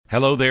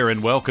Hello there,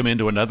 and welcome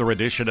into another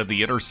edition of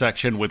The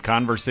Intersection with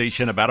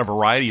conversation about a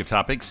variety of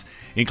topics,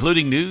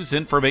 including news,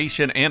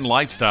 information, and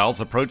lifestyles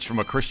approached from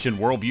a Christian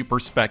worldview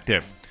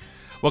perspective.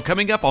 Well,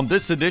 coming up on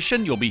this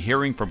edition, you'll be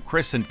hearing from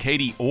Chris and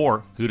Katie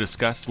Orr, who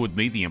discussed with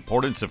me the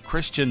importance of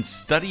Christians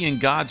studying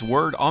God's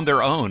Word on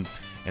their own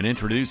and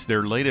introduced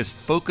their latest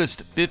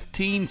Focused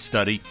 15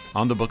 study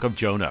on the book of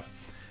Jonah.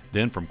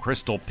 Then from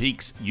Crystal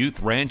Peaks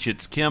Youth Ranch,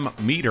 it's Kim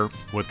Meter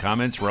with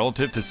comments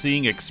relative to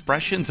seeing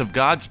expressions of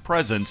God's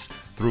presence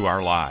through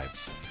our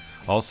lives.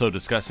 Also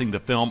discussing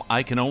the film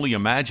I Can Only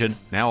Imagine,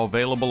 now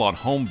available on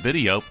home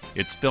video,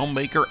 it's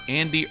filmmaker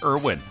Andy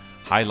Irwin,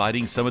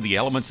 highlighting some of the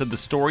elements of the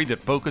story that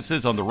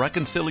focuses on the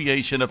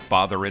reconciliation of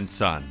father and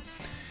son.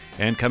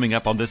 And coming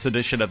up on this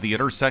edition of The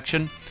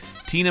Intersection,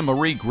 Tina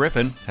Marie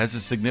Griffin has a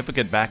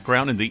significant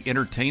background in the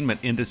entertainment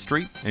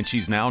industry, and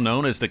she's now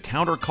known as the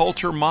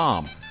counterculture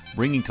mom,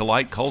 bringing to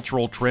light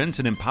cultural trends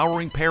and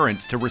empowering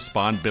parents to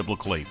respond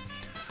biblically.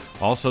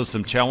 Also,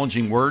 some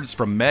challenging words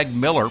from Meg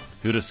Miller,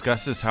 who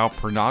discusses how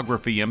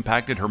pornography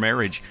impacted her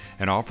marriage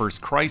and offers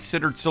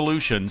Christ-centered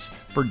solutions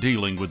for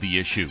dealing with the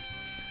issue.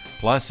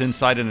 Plus,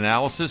 insight and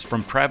analysis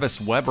from Travis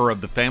Weber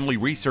of the Family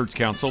Research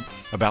Council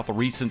about the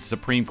recent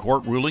Supreme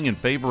Court ruling in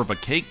favor of a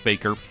cake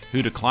baker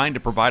who declined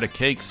to provide a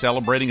cake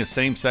celebrating a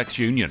same-sex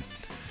union.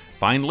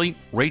 Finally,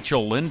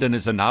 Rachel Linden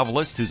is a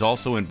novelist who's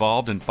also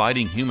involved in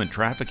fighting human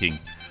trafficking.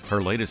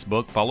 Her latest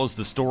book follows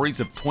the stories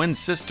of twin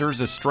sisters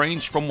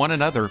estranged from one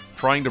another,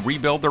 trying to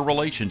rebuild their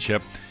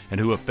relationship and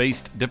who have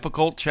faced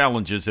difficult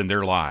challenges in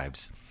their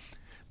lives.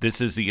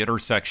 This is The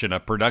Intersection, a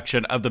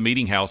production of The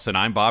Meeting House, and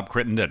I'm Bob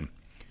Crittenden.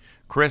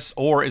 Chris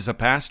Orr is a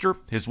pastor.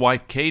 His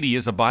wife Katie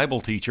is a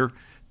Bible teacher.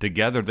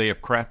 Together they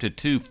have crafted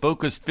two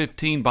Focused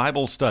 15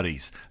 Bible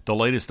studies, the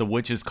latest of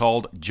which is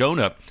called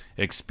Jonah,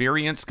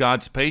 Experience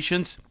God's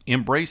Patience,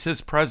 Embrace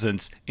His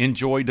Presence,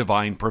 Enjoy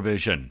Divine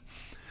Provision.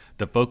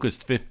 The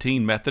Focused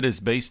 15 method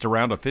is based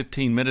around a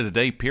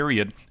 15-minute-a-day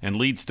period and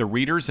leads the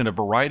readers in a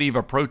variety of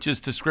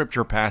approaches to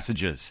Scripture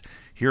passages.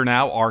 Here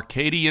now are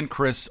Katie and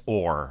Chris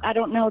Orr. I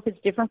don't know if it's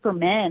different for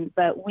men,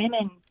 but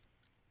women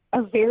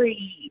are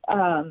very,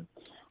 and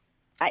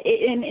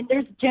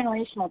there's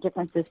generational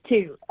differences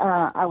too,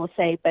 I will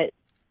say, but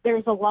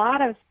there's a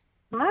lot of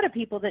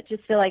people that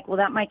just feel like, well,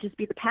 that might just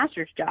be the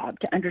pastor's job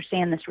to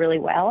understand this really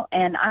well,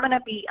 and I'm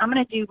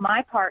going to do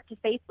my part to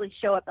faithfully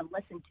show up and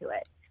listen to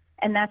it.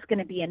 And that's going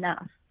to be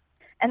enough.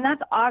 And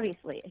that's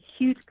obviously a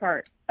huge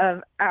part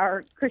of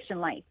our Christian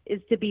life,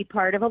 is to be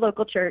part of a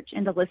local church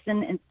and to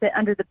listen and sit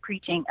under the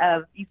preaching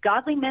of these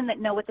godly men that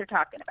know what they're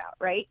talking about,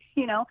 right?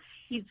 You know,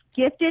 He's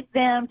gifted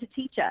them to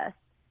teach us,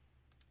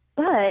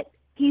 but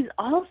He's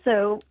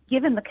also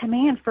given the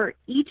command for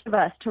each of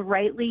us to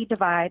rightly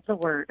divide the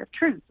word of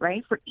truth,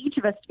 right? For each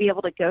of us to be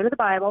able to go to the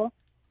Bible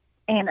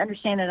and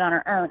understand it on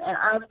our own. And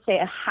I would say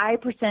a high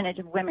percentage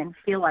of women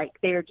feel like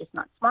they're just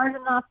not smart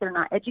enough, they're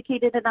not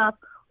educated enough,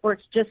 or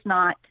it's just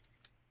not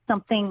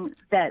something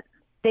that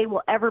they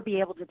will ever be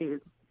able to do.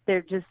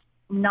 They're just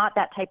not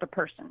that type of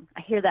person.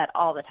 I hear that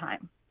all the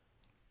time.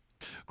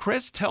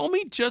 Chris, tell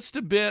me just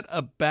a bit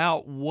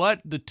about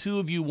what the two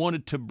of you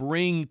wanted to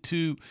bring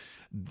to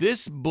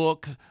this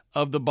book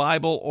of the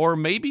Bible, or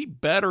maybe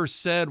better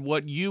said,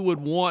 what you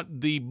would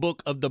want the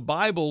book of the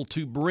Bible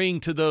to bring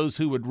to those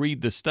who would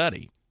read the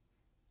study.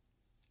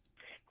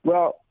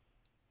 Well,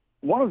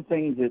 one of the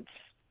things that's,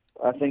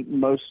 I think,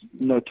 most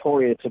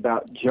notorious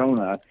about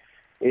Jonah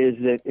is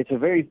that it's a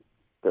very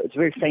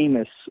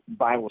famous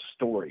Bible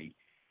story.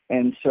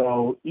 And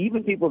so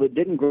even people that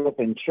didn't grow up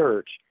in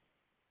church,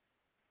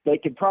 they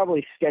could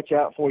probably sketch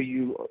out for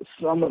you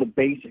some of the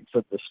basics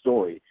of the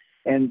story.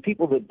 And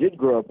people that did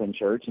grow up in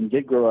church and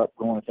did grow up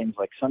going to things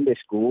like Sunday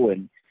school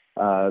and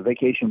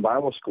vacation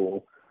Bible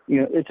school,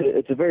 you know,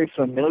 it's a very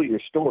familiar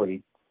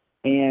story.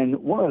 And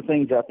one of the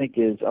things I think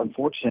is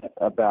unfortunate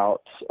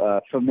about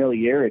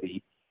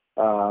familiarity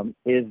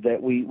is that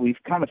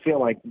we've kind of feel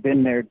like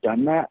been there,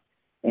 done that,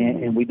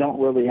 and we don't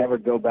really ever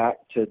go back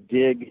to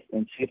dig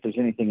and see if there's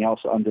anything else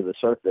under the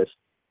surface.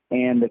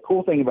 And the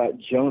cool thing about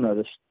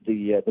Jonah,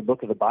 the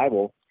book of the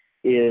Bible,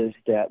 is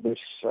that there's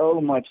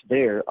so much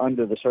there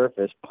under the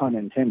surface, pun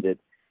intended.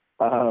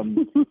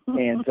 And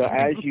so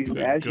as you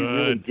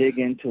really dig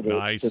into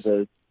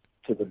the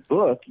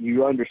book,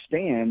 you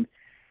understand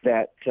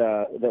that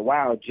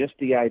wow, just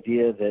the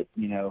idea that,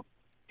 you know,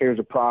 here's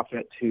a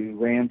prophet who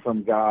ran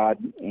from God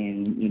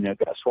and, you know,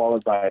 got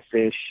swallowed by a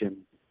fish and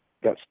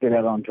got spit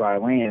out on dry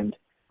land.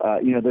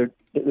 You know,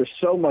 there's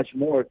so much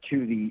more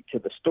to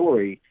the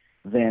story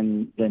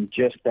than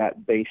just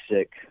that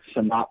basic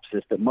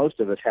synopsis that most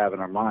of us have in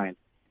our mind.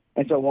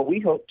 And so what we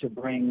hope to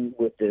bring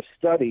with this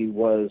study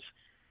was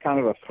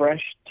kind of a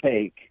fresh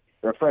take,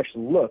 or a fresh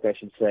look, I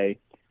should say,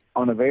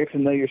 on a very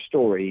familiar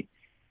story.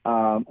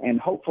 And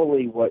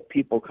hopefully what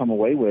people come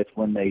away with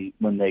when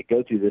they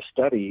go through this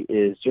study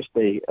is just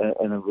a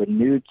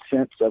renewed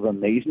sense of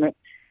amazement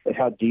at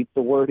how deep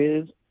the Word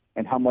is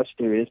and how much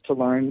there is to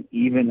learn,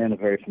 even in a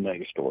very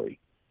familiar story.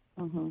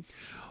 Mm-hmm.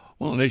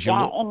 Well, and as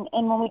yeah, and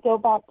when we go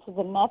back to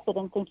the method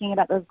and thinking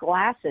about those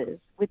glasses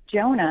with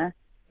Jonah,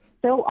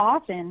 so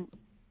often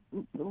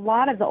a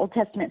lot of the Old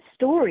Testament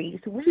stories,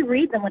 we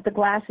read them with the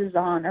glasses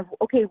on of,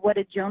 okay, what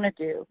did Jonah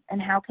do?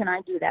 And how can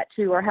I do that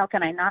too? Or how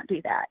can I not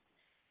do that?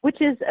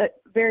 Which is a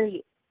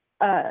very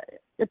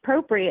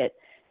appropriate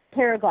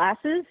pair of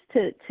glasses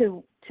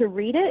to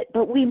read it.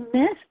 But we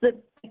miss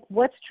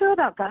what's true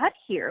about God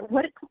here.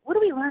 What do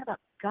we learn about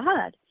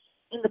God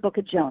in the book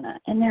of Jonah?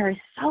 And there is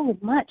so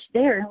much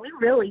there. And we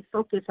really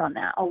focus on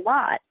that a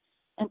lot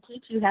and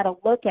teach you how to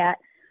look at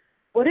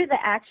what do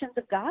the actions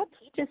of God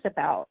teach us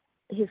about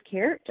his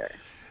character.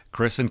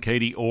 Chris and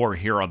Katie Orr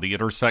here on The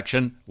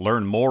Intersection.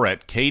 Learn more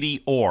at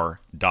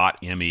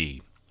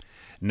katieorr.me.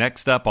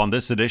 Next up on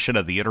this edition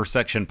of The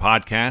Intersection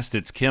podcast,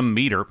 it's Kim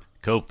Meter,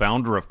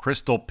 co-founder of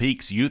Crystal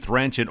Peaks Youth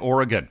Ranch in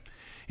Oregon.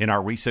 In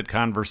our recent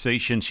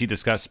conversation, she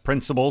discussed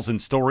principles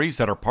and stories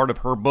that are part of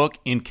her book,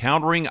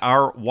 Encountering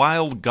Our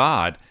Wild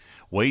God,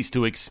 Ways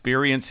to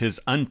Experience His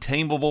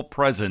Untamable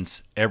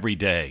Presence Every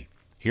Day.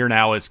 Here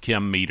now is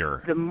Kim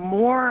Meter. The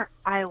more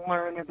I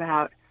learn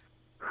about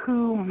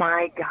who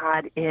my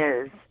God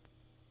is,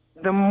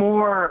 the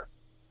more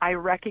I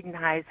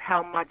recognize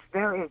how much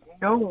there is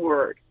no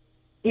word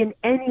in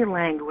any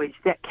language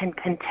that can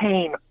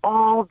contain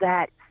all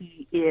that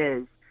he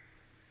is.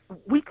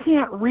 We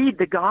can't read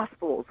the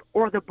Gospels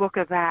or the book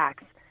of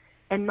Acts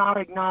and not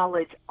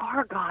acknowledge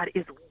our God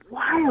is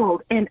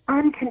wild and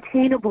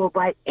uncontainable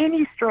by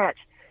any stretch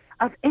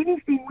of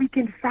anything we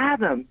can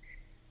fathom.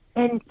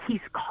 And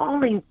he's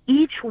calling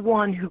each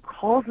one who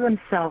calls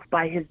themselves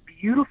by his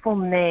beautiful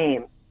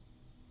name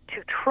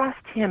to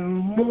trust him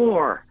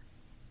more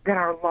than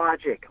our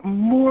logic,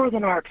 more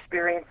than our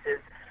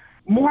experiences,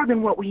 more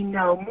than what we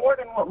know, more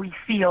than what we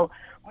feel,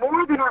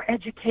 more than our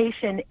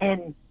education,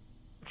 and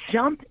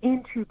jump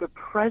into the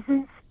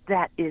presence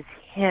that is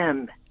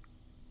him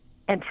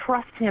and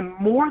trust him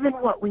more than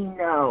what we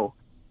know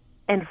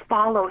and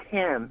follow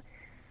him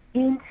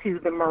into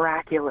the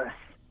miraculous.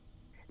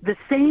 The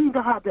same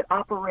God that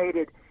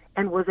operated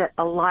and was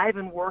alive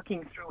and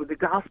working through the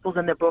Gospels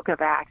and the book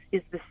of Acts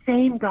is the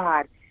same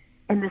God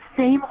and the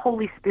same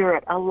Holy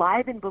Spirit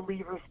alive in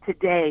believers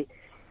today.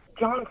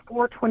 John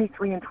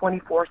 4:23 and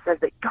 24 says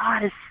that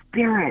God is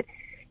spirit,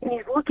 and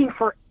he's looking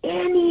for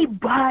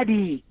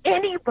anybody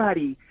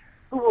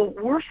who will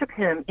worship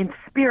him in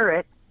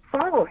spirit,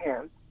 follow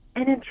him,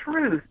 and in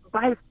truth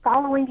by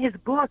following his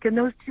book. And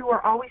those two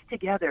are always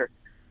together,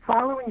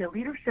 following the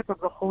leadership of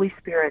the Holy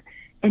Spirit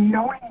and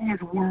knowing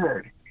his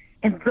word.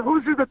 And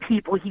those are the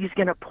people he's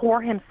going to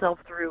pour himself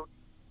through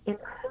in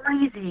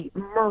crazy,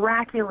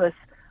 miraculous,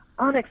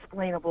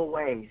 unexplainable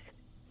ways.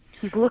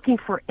 He's looking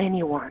for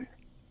anyone.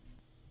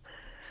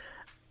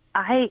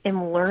 I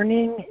am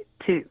learning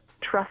to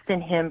trust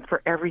in him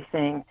for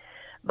everything.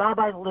 Bob,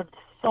 I lived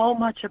so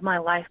much of my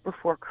life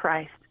before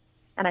Christ,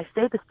 and I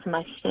say this to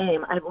my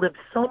shame. I've lived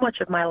so much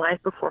of my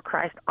life before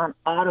Christ on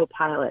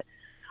autopilot.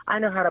 I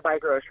know how to buy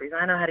groceries.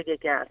 I know how to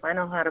get gas. I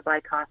know how to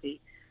buy coffee.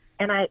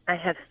 And I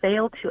have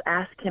failed to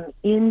ask him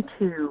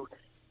into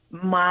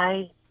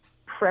my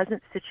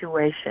present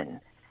situation.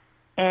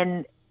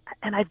 And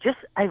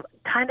I've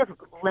kind of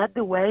led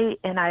the way,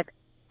 and I've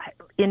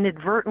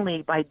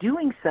inadvertently, by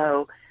doing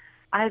so,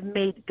 I've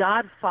made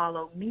God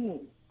follow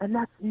me. And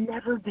that's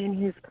never been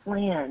his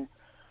plan.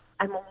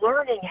 I'm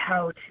learning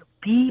how to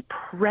be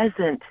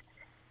present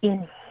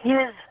in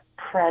his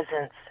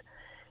presence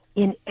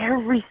in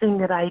everything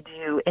that I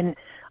do, and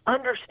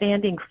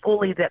understanding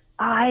fully that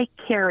I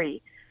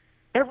carry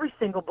every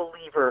single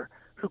believer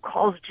who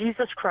calls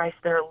Jesus Christ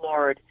their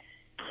Lord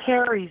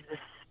carries the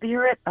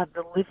Spirit of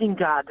the living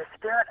God, the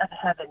Spirit of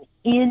heaven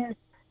in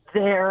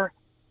their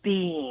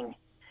being.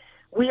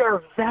 We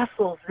are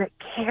vessels that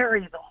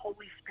carry the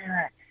Holy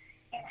Spirit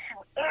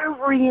into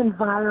every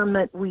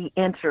environment we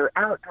enter,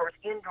 outdoors,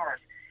 indoors,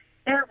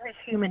 every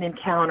human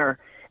encounter,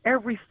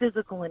 every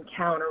physical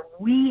encounter.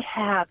 We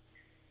have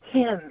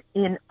him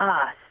in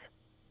us.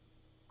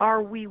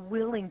 Are we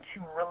willing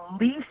to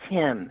release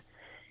him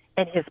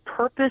and his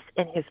purpose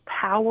and his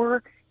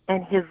power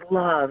and his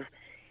love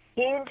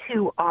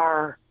into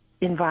our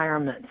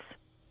environments?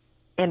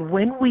 And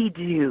when we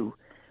do,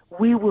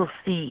 we will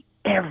see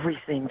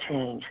everything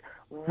change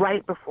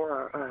right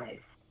before our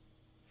eyes.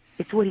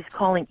 It's what he's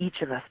calling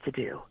each of us to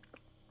do.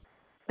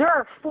 There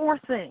are 4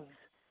 things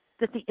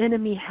that the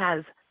enemy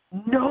has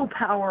no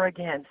power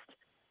against: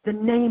 the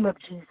name of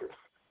Jesus,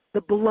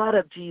 the blood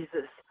of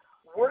Jesus,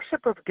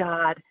 worship of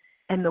God,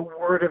 and the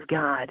word of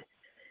God.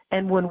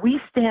 And when we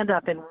stand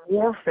up in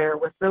warfare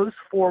with those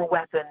 4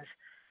 weapons,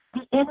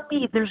 the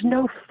enemy, there's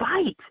no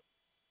fight.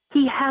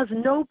 He has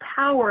no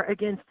power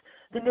against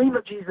the name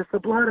of Jesus, the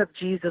blood of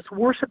Jesus,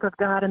 worship of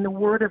God, and the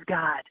word of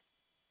God.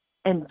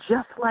 And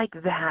just like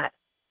that,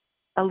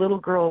 a little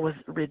girl was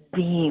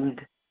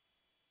redeemed.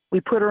 We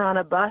put her on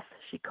a bus.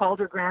 She called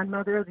her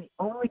grandmother, the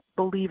only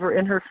believer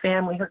in her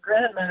family, her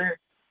grandmother.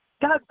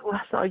 God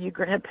bless all you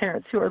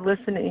grandparents who are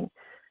listening.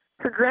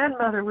 Her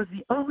grandmother was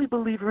the only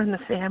believer in the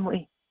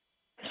family.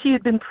 She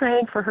had been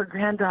praying for her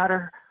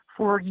granddaughter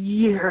for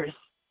years.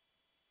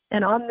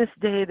 And on this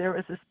day, there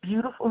was this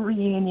beautiful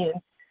reunion.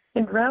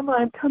 And Grandma,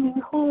 I'm coming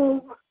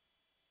home.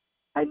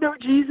 I know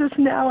Jesus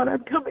now, and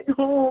I'm coming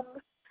home.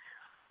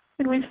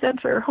 And we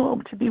sent her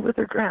home to be with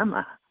her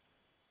grandma.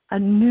 A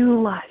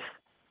new life,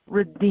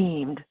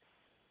 redeemed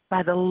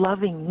by the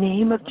loving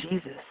name of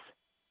Jesus,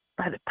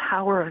 by the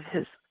power of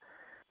his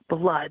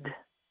blood,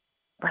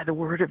 by the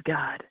word of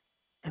God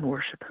and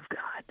worship of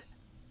God.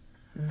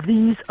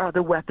 These are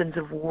the weapons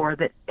of war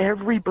that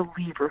every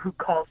believer who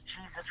calls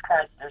Jesus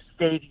Christ their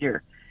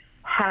Savior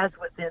has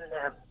within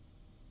them.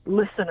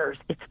 Listeners,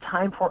 it's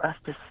time for us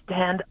to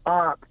stand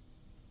up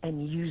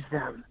and use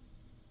them.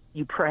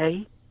 You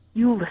pray,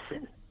 you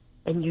listen,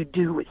 and you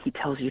do what he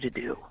tells you to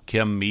do.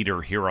 Kim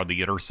Meter here on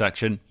The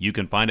Intersection. You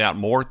can find out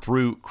more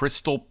through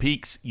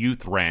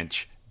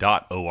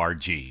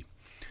crystalpeaksYouthRanch.org.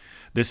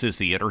 This is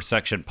The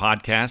Intersection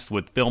podcast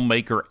with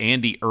filmmaker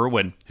Andy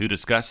Irwin, who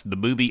discussed the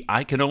movie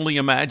I Can Only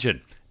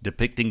Imagine,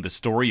 depicting the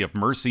story of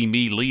Mercy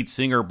Me lead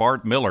singer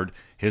Bart Millard,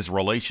 his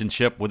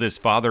relationship with his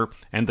father,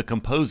 and the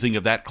composing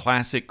of that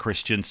classic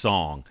Christian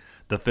song.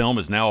 The film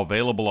is now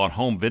available on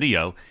home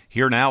video.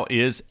 Here now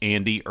is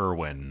Andy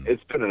Irwin.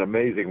 It's been an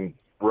amazing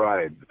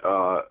ride.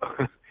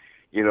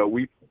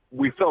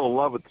 We fell in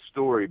love with the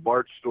story,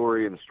 Bart's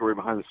story, and the story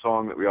behind the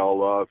song that we all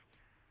love,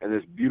 and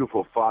this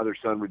beautiful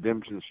father-son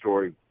redemption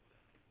story.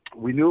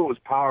 We knew it was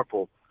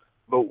powerful,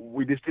 but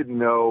we just didn't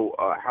know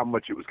how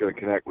much it was going to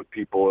connect with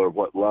people or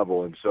what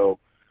level. And so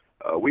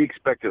we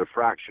expected a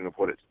fraction of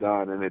what it's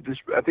done. And the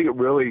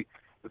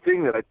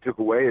thing that I took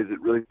away is it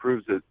really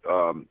proves that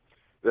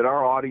that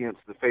our audience,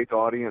 the faith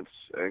audience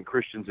and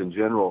Christians in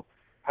general,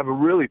 have a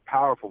really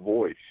powerful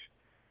voice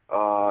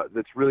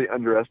that's really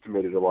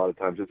underestimated a lot of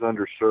times. It's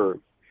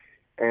underserved.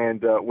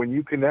 And when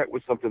you connect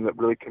with something that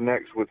really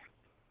connects with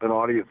an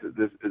audience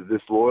that is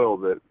this loyal,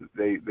 that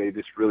they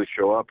just really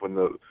show up when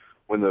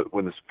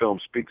this film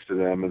speaks to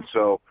them. And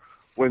so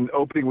when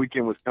opening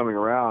weekend was coming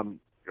around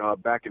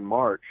back in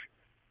March,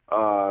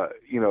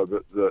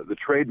 the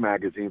trade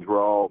magazines were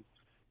all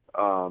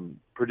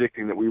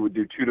predicting that we would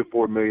do 2 to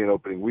 4 million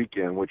opening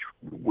weekend, which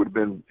would have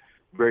been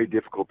very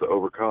difficult to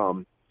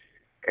overcome.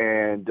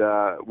 And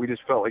we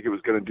just felt like it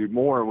was going to do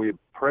more, and we had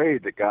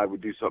prayed that God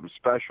would do something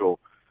special.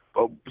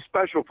 But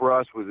special for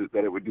us was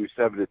that it would do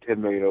 7 to 10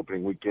 million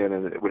opening weekend,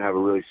 and it would have a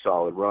really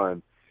solid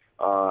run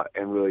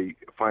and really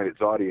find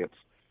its audience.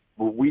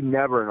 But we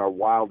never in our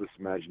wildest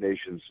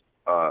imaginations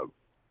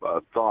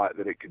thought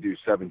that it could do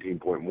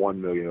 17.1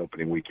 million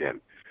opening weekend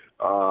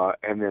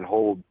and then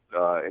hold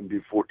and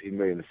do 14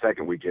 million the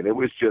second weekend. It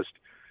was just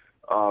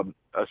a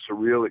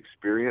surreal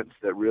experience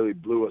that really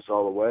blew us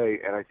all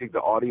away, and I think the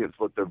audience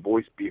let their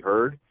voice be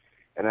heard.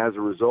 And as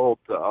a result,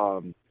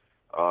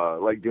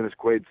 like Dennis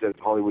Quaid said,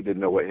 Hollywood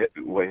didn't know what hit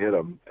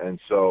them. And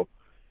so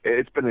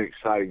it's been an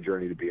exciting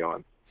journey to be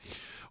on.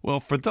 Well,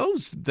 for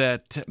those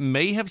that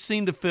may have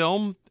seen the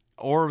film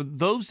or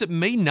those that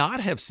may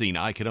not have seen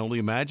I Can Only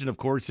Imagine, of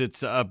course,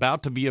 it's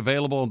about to be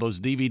available on those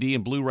DVD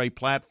and Blu-ray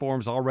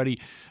platforms, already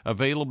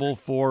available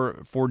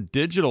for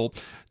digital.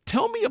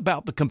 Tell me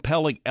about the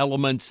compelling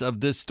elements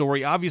of this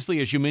story. Obviously,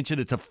 as you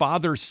mentioned, it's a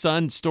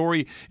father-son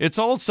story. It's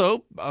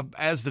also,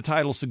 as the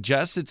title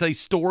suggests, it's a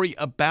story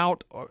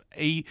about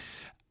a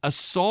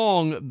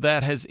song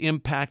that has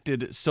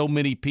impacted so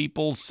many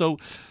people. So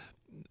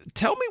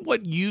tell me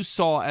what you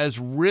saw as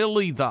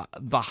really the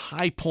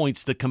high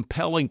points, the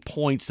compelling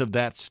points of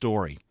that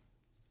story.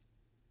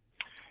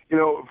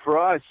 For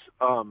us,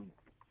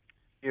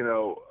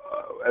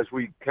 as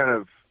we kind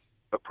of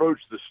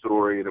approached the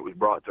story and it was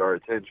brought to our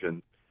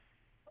attention,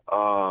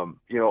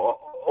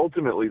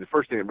 ultimately the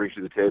first thing that brings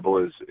you to the table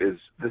is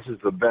this is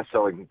the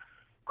best-selling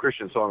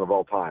Christian song of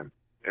all time.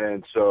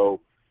 And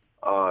so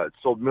it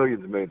sold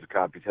millions and millions of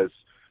copies, has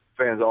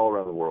fans all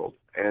around the world.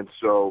 And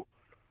so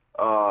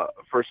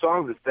for a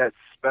song that's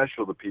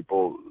special to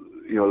people,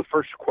 the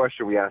first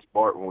question we asked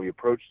Bart when we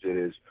approached it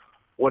is,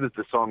 what does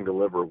the song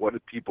deliver? What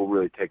did people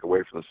really take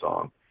away from the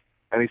song?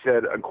 And he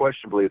said,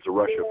 unquestionably, it's a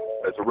rush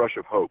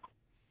of hope.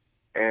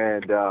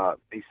 And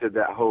he said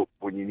that hope,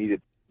 when you need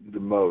it the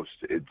most,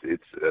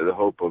 it's the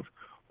hope of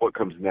what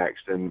comes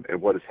next and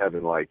what is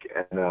heaven like.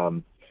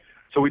 And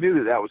so we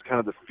knew that was kind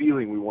of the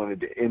feeling we wanted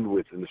to end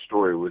with in the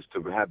story, was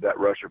to have that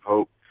rush of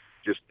hope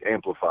just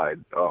amplified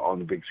on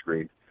the big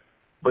screen.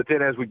 But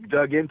then as we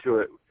dug into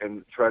it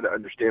and tried to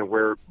understand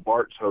where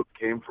Bart's hope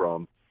came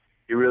from,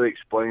 he really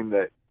explained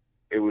that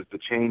it was the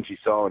change he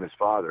saw in his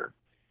father.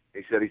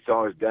 He said he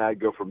saw his dad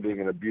go from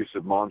being an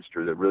abusive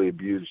monster that really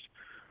abused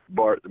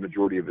Bart the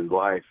majority of his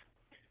life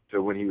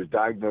to when he was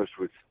diagnosed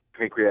with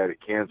pancreatic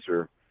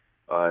cancer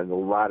in the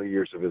latter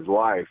years of his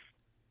life.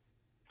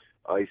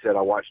 He said,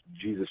 I watched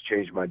Jesus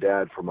change my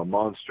dad from a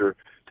monster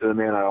to the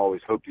man I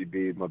always hoped he'd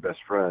be, my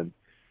best friend.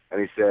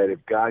 And he said,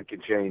 if God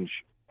can change,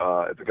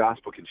 if the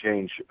gospel can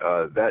change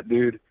that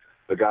dude,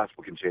 the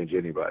gospel can change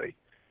anybody.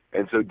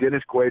 And so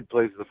Dennis Quaid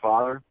plays the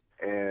father,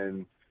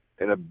 and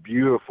in a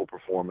beautiful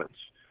performance.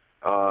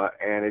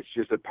 And it's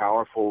just a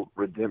powerful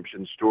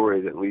redemption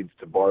story that leads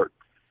to Bart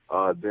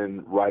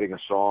then writing a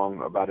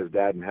song about his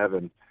dad in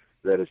heaven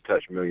that has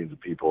touched millions of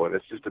people. And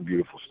it's just a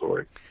beautiful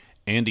story.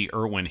 Andy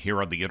Irwin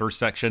here on The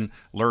Intersection.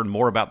 Learn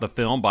more about the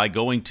film by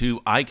going to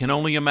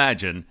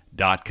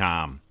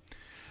ICanOnlyImagine.com.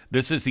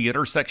 This is The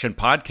Intersection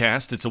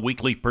Podcast. It's a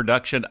weekly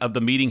production of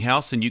The Meeting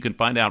House, and you can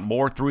find out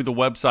more through the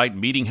website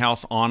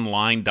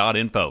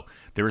meetinghouseonline.info.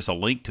 There is a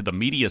link to the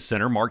Media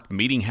Center marked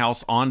Meeting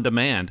House On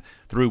Demand,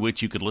 through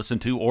which you can listen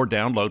to or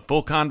download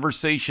full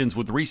conversations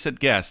with recent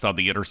guests on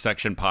The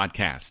Intersection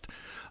Podcast.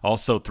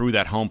 Also, through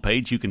that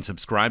homepage, you can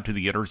subscribe to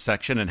The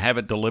Intersection and have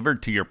it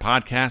delivered to your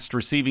podcast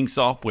receiving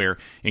software,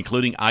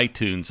 including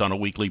iTunes, on a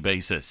weekly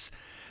basis.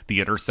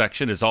 The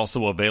Intersection is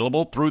also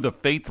available through the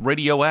Faith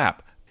Radio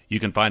app. You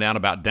can find out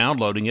about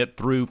downloading it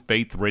through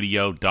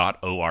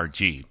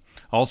faithradio.org.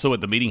 Also,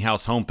 at the Meeting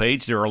House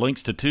homepage, there are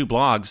links to two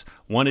blogs.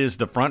 One is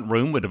The Front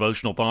Room with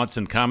devotional thoughts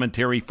and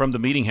commentary from the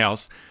Meeting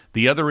House.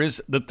 The other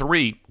is The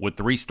Three with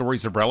 3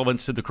 stories of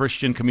relevance to the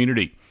Christian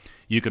community.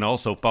 You can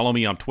also follow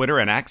me on Twitter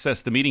and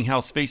access the Meeting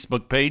House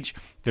Facebook page.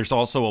 There's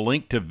also a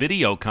link to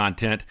video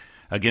content.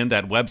 Again,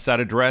 that website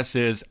address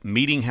is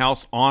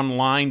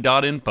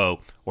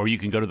meetinghouseonline.info, or you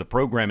can go to the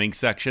programming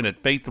section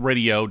at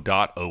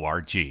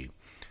faithradio.org.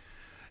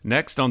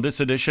 Next on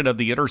this edition of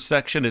The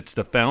Intersection, it's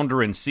the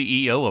founder and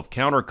CEO of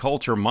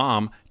Counterculture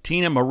Mom,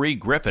 Tina Marie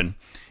Griffin,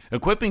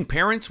 equipping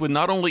parents with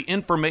not only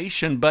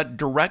information but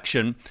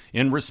direction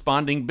in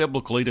responding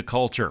biblically to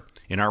culture.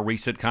 In our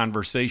recent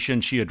conversation,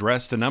 she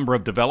addressed a number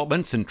of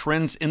developments and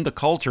trends in the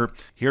culture.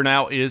 Here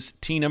now is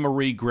Tina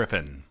Marie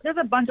Griffin. There's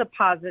a bunch of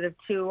positive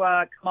to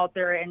come out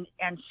there and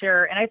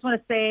share. And I just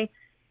want to say,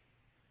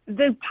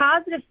 the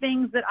positive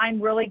things that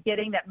I'm really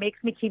getting that makes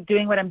me keep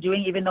doing what I'm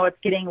doing, even though it's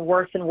getting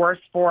worse and worse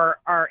for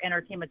our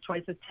entertainment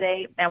choices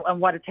today and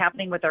what is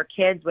happening with our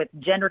kids with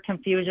gender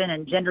confusion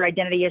and gender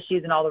identity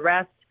issues and all the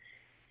rest,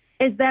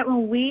 is that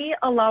when we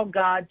allow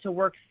God to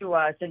work through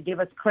us and give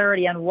us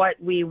clarity on what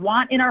we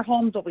want in our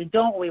homes, what we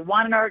don't, what we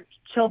want in our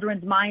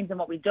children's minds and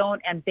what we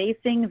don't, and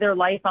basing their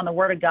life on the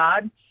Word of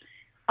God,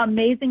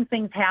 amazing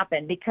things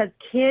happen, because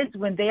kids,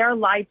 when they are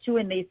lied to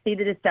and they see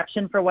the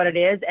deception for what it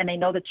is and they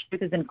know the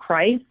truth is in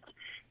Christ,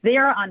 they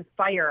are on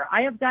fire.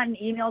 I have gotten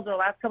emails over the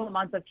last couple of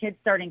months of kids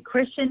starting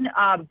Christian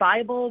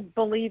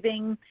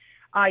Bible-believing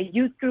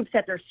youth groups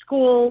at their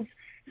schools,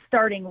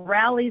 starting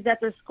rallies at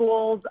their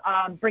schools,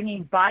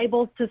 bringing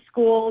Bibles to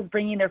schools,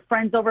 bringing their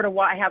friends over to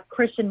have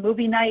Christian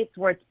movie nights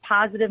where it's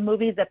positive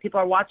movies that people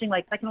are watching,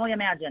 like I can only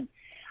imagine.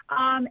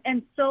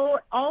 And so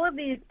all of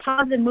these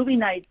positive movie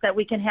nights that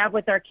we can have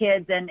with our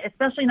kids, and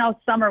especially now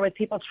summer with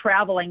people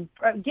traveling,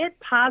 get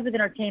positive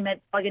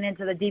entertainment plugging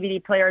into the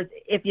DVD players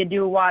if you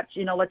do watch,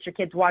 let your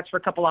kids watch for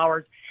a couple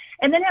hours.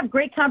 And then have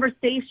great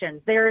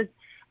conversations. There's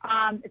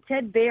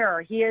Ted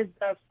Baer. He is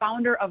the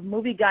founder of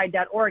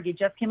MovieGuide.org. He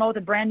just came out with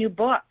a brand new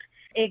book,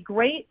 a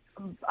great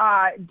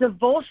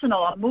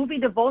devotional, a movie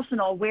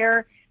devotional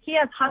where he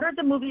has hundreds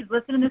of movies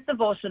listed in this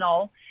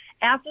devotional.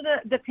 After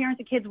the parents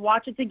and kids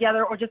watch it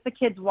together, or just the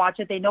kids watch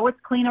it, they know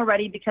it's clean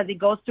already because he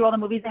goes through all the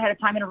movies ahead of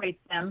time and rates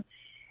them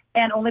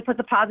and only puts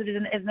the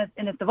positives in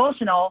this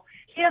devotional.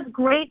 He has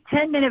great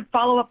 10-minute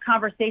follow-up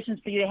conversations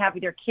for you to have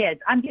with your kids.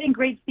 I'm getting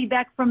great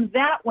feedback from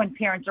that when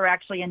parents are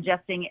actually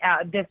ingesting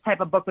this type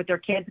of book with their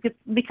kids,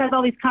 because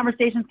all these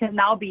conversations can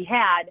now be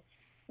had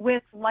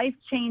with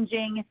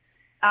life-changing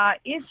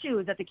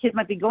issues that the kids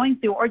might be going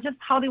through, or just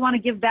how they want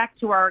to give back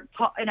to our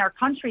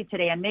country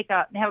today and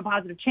have a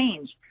positive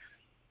change.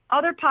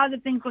 Other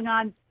positive things going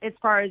on as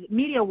far as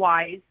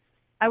media-wise,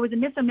 I was a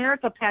Miss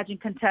America pageant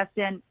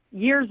contestant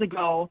years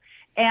ago,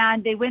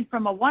 and they went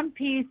from a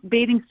one-piece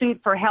bathing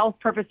suit for health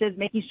purposes,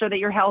 making sure that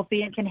you're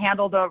healthy and can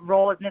handle the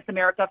role as Miss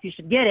America if you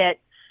should get it,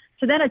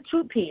 to then a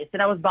two-piece.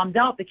 And I was bummed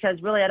out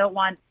because really I don't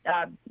want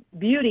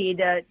beauty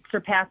to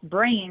surpass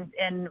brains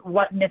in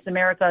what Miss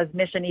America's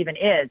mission even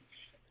is.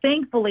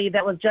 Thankfully,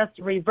 that was just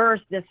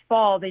reversed this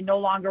fall. They no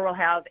longer will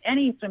have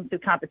any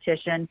swimsuit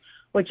competition,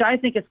 which I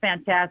think is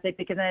fantastic,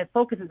 because then it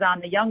focuses on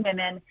the young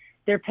women,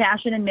 their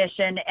passion and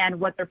mission, and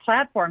what their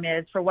platform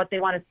is for what they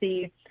want to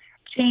see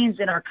changed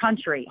in our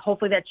country.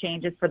 Hopefully that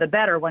changes for the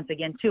better once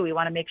again, too. We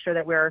want to make sure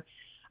that we're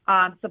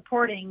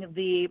supporting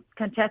the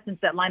contestants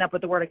that line up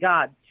with the Word of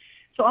God.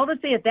 So all to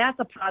say is that's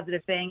a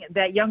positive thing,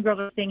 that young girls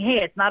are saying,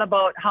 hey, it's not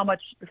about how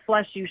much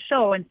flesh you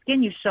show and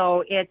skin you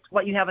show, it's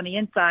what you have on the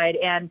inside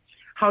and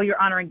how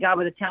you're honoring God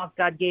with the talents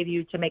God gave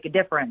you to make a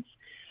difference.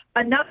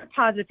 Another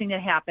positive thing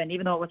that happened,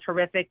 even though it was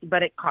horrific,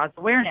 but it caused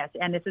awareness.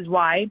 And this is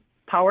why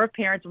power of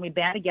parents, when we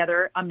band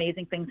together,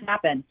 amazing things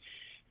happen.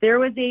 There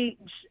was a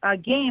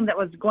game that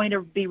was going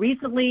to be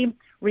recently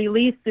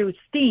released through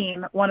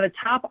Steam, one of the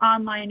top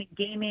online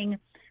gaming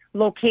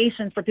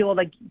locations for people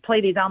to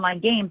play these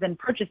online games and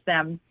purchase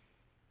them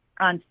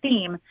on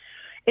Steam.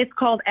 It's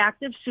called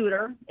Active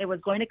Shooter. It was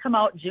going to come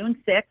out June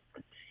 6th.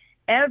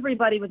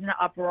 Everybody was in an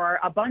uproar.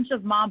 A bunch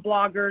of mom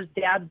bloggers,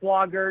 dad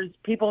bloggers,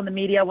 people in the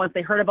media, once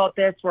they heard about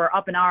this, were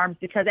up in arms,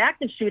 because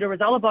Active Shooter was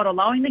all about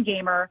allowing the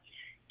gamer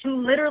to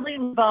literally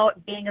live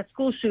out being a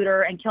school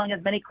shooter and killing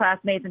as many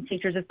classmates and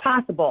teachers as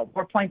possible.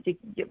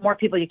 More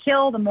people you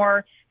kill, the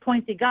more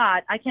points you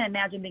got. I can't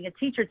imagine being a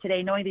teacher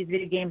today knowing these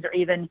video games are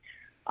even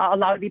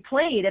allowed to be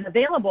played and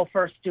available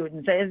for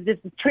students. It's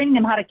just training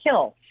them how to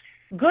kill.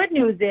 Good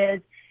news is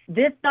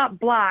this got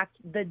blocked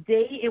the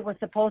day it was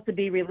supposed to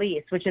be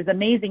released, which is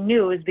amazing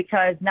news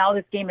because now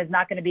this game is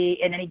not going to be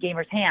in any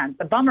gamer's hands.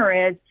 The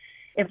bummer is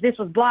if this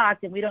was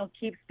blocked and we don't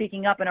keep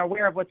speaking up and are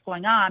aware of what's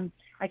going on,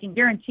 I can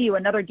guarantee you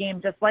another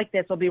game just like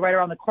this will be right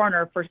around the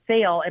corner for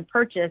sale and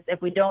purchase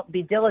if we don't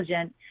be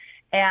diligent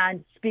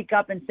and speak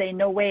up and say,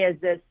 no way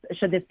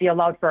should this be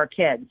allowed for our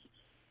kids.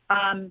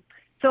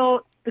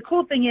 So the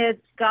cool thing is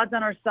God's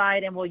on our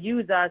side and will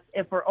use us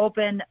if we're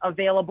open,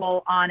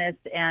 available, honest,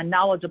 and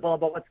knowledgeable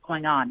about what's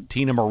going on.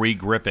 Tina Marie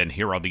Griffin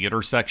here on The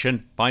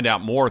Intersection. Find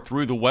out more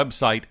through the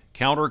website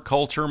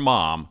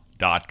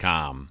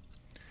counterculturemom.com.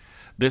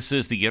 This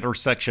is the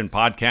Intersection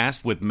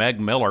Podcast with Meg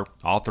Miller,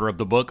 author of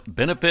the book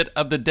Benefit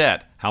of the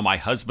Debt, How My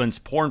Husband's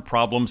Porn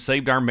Problem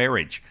Saved Our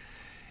Marriage.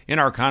 In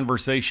our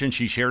conversation,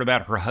 she shared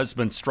about her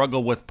husband's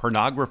struggle with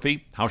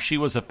pornography, how she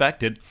was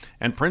affected,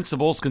 and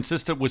principles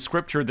consistent with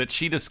Scripture that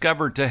she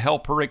discovered to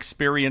help her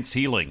experience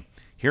healing.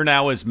 Here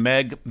now is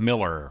Meg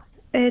Miller.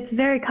 It's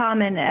very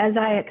common. As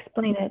I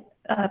explain it,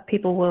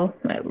 people will,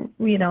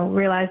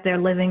 realize they're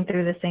living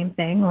through the same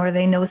thing or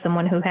they know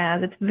someone who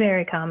has. It's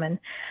very common.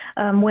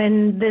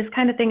 When this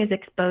kind of thing is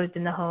exposed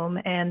in the home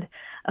and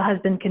a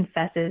husband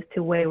confesses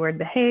to wayward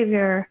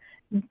behavior,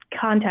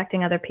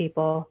 contacting other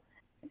people,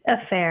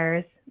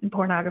 affairs,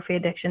 pornography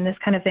addiction, this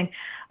kind of thing,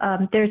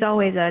 there's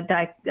always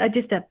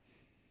just a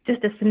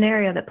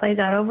scenario that plays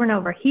out over and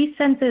over. He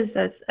senses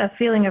a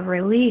feeling of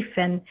relief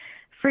and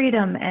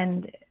freedom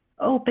and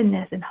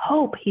openness and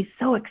hope. He's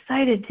so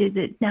excited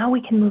that now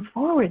we can move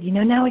forward,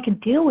 now we can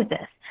deal with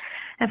this.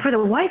 And for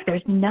the wife,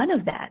 there's none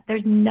of that.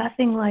 There's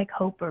nothing like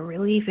hope or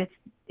relief.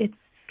 It's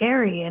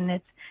scary and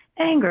it's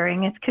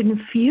angering, it's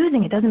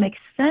confusing, it doesn't make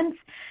sense.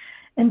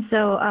 And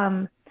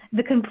so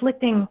the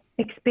conflicting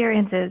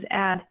experiences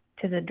add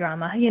to the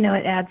drama,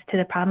 it adds to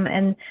the problem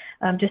and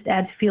just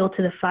adds fuel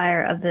to the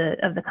fire of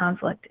the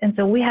conflict. And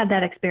so we had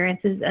that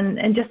experiences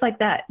and just like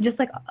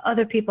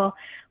other people,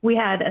 we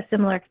had a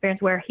similar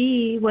experience where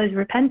he was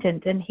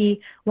repentant and he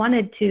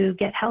wanted to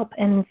get help.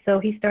 And so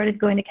he started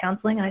going to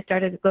counseling. I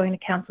started going to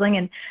counseling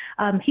and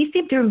he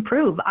seemed to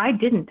improve. I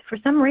didn't. For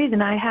some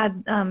reason, I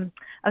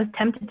was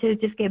tempted to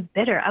just get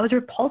bitter. I was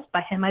repulsed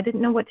by him. I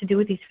didn't know what to do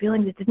with these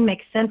feelings. It didn't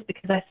make sense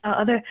because I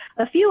saw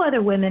a few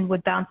other women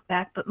would bounce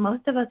back, but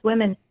most of us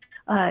women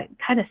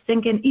kind of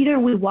sink in. Either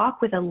we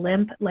walk with a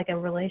limp, like a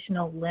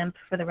relational limp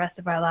for the rest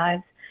of our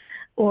lives,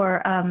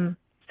 or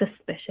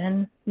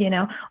suspicion,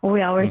 or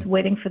we always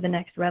waiting for the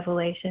next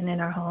revelation in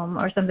our home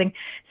or something.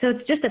 So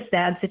it's just a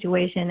sad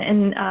situation.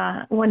 And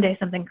one day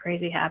something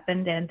crazy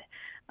happened and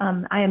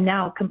I am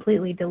now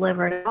completely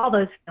delivered of all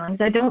those feelings.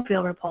 I don't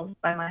feel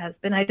repulsed by my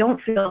husband. I don't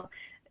feel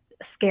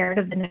scared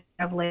of the next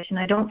revelation.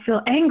 I don't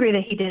feel angry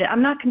that he did it.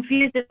 I'm not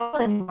confused at all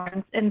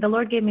anymore. And the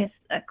Lord gave me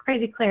a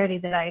crazy clarity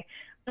that I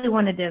really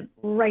wanted to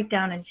write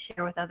down and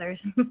share with others.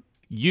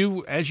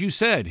 You, as you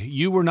said,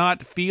 you were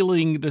not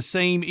feeling the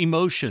same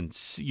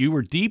emotions. You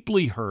were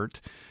deeply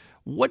hurt.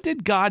 What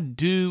did God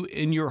do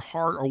in your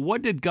heart, or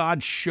what did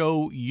God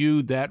show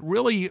you that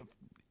really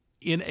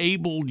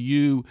enabled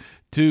you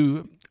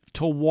to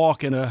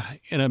walk in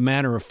a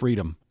manner of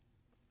freedom?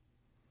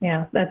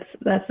 Yeah, that's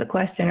the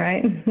question,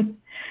 right?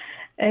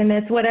 And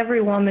it's what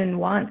every woman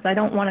wants. I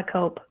don't want to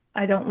cope.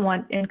 I don't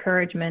want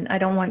encouragement. I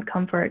don't want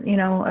comfort.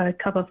 A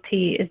cup of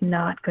tea is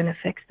not going to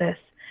fix this.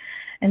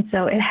 And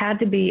so it had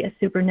to be a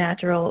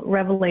supernatural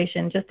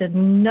revelation, just a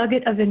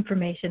nugget of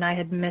information I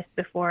had missed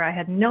before. I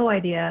had no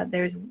idea.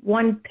 There's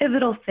one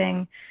pivotal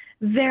thing,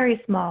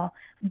 very small,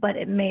 but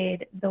it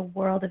made the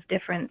world of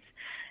difference.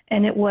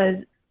 And it was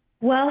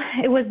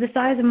the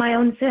size of my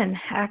own sin,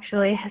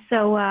 actually.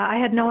 So I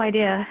had no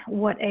idea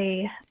what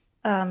a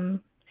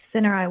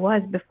sinner I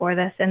was before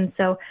this. And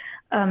so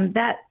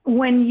that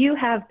when you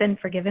have been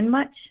forgiven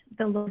much,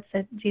 the Lord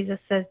said, Jesus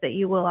says that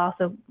you will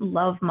also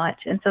love much.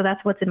 And so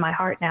that's what's in my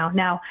heart now.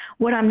 Now,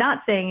 what I'm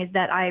not saying is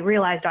that I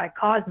realized I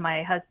caused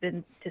my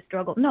husband to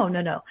struggle. No.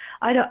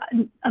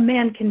 A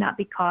man cannot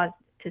be caused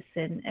to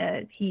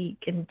sin. He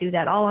can do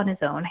that all on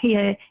his own.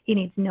 He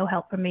needs no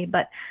help from me.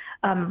 But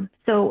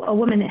so a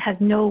woman has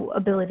no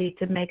ability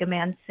to make a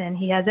man sin.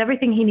 He has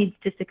everything he needs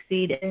to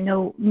succeed, and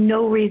there's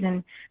no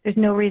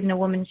reason a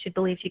woman should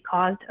believe she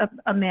caused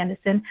a man to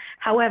sin.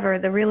 However,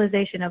 the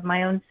realization of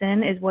my own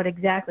sin is what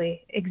exactly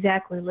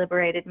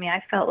liberated me.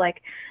 I felt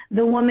like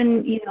the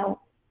woman,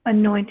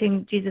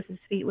 anointing Jesus'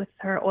 feet with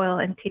her oil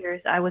and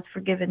tears, I was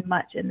forgiven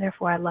much, and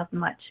therefore I loved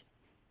much.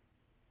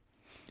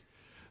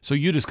 So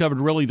you discovered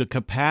really the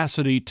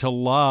capacity to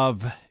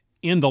love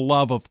in the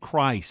love of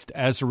Christ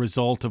as a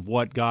result of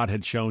what God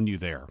had shown you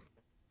there.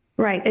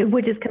 Right,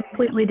 which is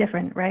completely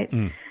different, right?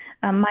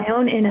 My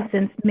own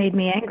innocence made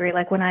me angry.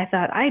 Like when I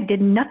thought I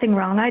did nothing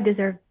wrong, I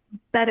deserve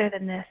better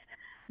than this.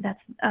 That's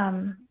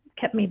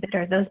kept me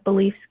bitter. Those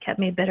beliefs kept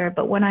me bitter.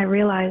 But when I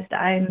realized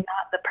I'm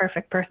not the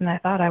perfect person I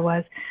thought I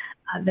was,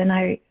 then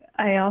I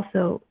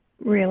also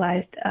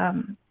realized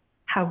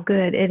how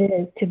good it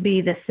is to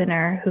be the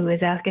sinner who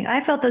is asking.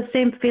 I felt those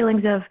same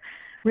feelings of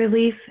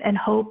relief and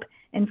hope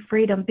and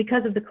freedom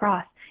because of the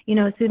cross.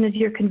 as soon as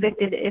you're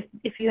convicted,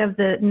 if you have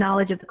the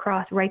knowledge of the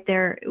cross right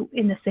there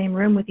in the same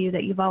room with you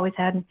that you've always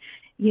had,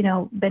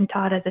 been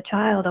taught as a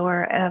child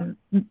or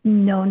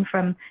known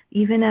from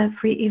even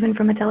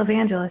from a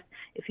televangelist,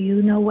 if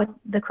you know what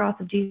the cross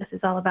of Jesus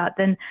is all about,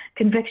 then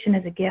conviction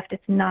is a gift.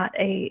 It's not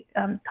a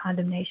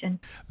condemnation.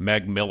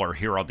 Meg Miller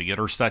here on The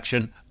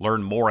Intersection.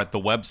 Learn more at the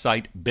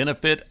website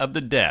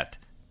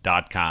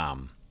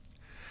benefitofthedebt.com.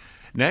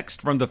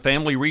 Next, from the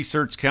Family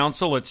Research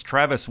Council, it's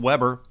Travis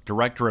Weber,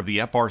 director of the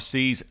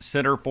FRC's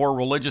Center for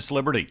Religious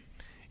Liberty.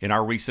 In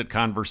our recent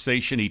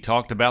conversation, he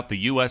talked about the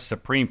U.S.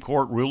 Supreme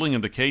Court ruling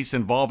in the case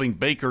involving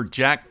baker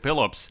Jack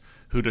Phillips,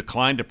 who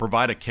declined to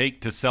provide a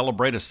cake to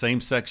celebrate a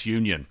same-sex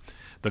union.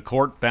 The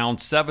court found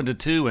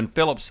 7-2 in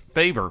Phillips'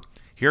 favor.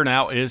 Here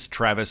now is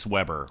Travis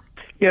Weber.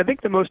 Yeah, I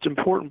think the most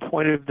important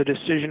point of the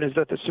decision is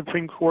that the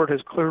Supreme Court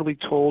has clearly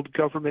told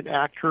government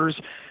actors,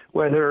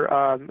 whether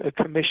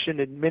commission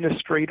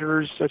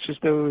administrators, such as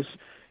those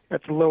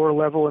at the lower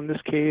level in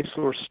this case,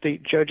 or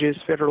state judges,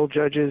 federal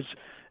judges,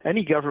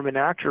 any government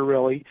actor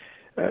really,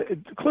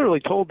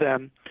 clearly told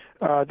them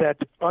that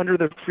under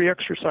the Free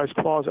Exercise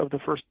Clause of the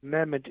First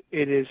Amendment,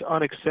 it is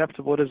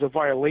unacceptable. It is a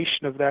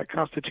violation of that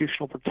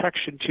constitutional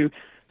protection to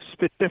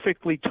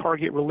specifically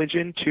target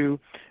religion, to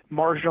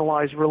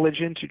marginalize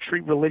religion, to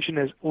treat religion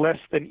as less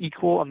than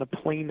equal on the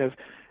plane of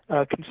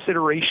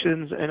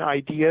considerations and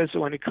ideas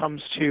when it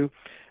comes to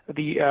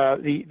the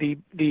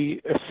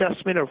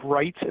assessment of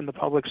rights in the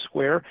public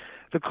square.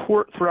 The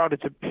court, throughout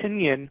its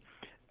opinion,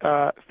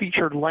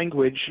 featured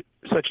language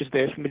such as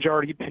this,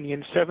 majority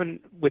opinion,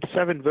 with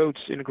 7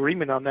 votes in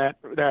agreement on that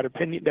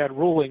opinion, that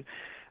ruling.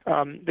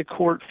 The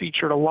court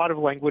featured a lot of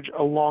language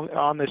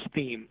on this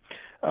theme,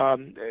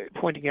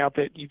 pointing out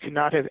that you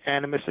cannot have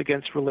animus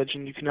against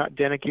religion, you cannot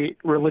denigrate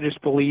religious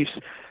beliefs,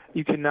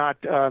 you cannot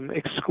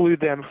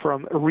exclude them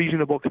from a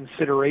reasonable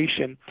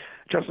consideration.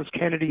 Justice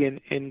Kennedy,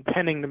 in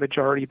penning the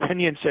majority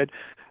opinion, said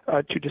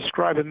to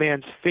describe a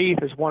man's faith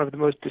as one of the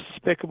most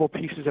despicable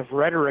pieces of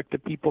rhetoric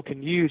that people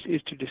can use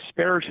is to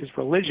disparage his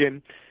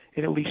religion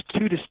in at least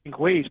 2 distinct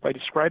ways, by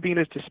describing it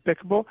as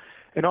despicable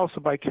and also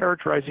by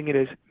characterizing it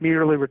as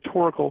merely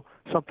rhetorical,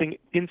 something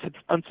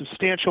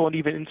unsubstantial and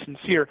even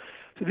insincere.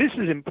 So this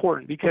is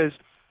important because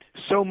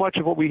so much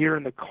of what we hear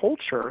in the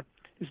culture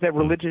is that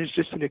religion is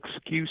just an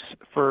excuse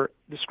for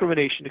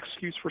discrimination,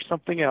 excuse for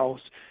something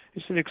else.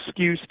 It's an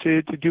excuse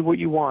to do what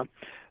you want.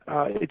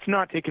 It's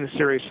not taken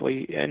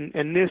seriously,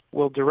 and this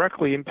will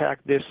directly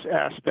impact this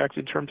aspect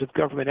in terms of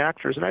government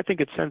actors, and I think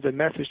it sends a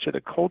message to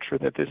the culture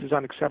that this is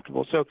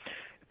unacceptable. So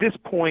this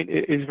point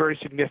is very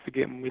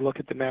significant when we look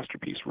at the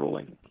Masterpiece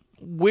ruling.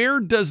 Where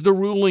does the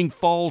ruling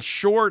fall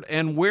short,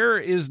 and where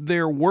is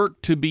there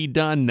work to be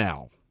done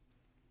now?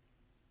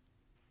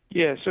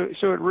 Yeah,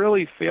 so it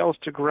really fails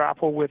to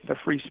grapple with the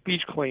free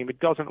speech claim. It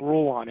doesn't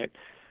rule on it.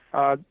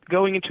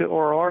 Going into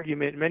oral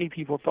argument, many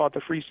people thought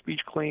the free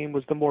speech claim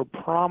was the more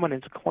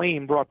prominent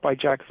claim brought by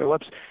Jack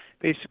Phillips,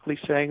 basically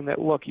saying that,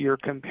 look, you're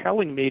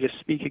compelling me to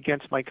speak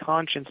against my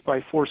conscience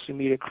by forcing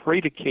me to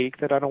create a cake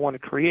that I don't want to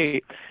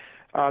create.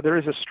 There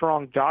is a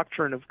strong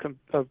doctrine of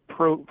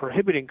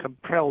prohibiting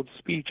compelled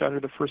speech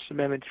under the First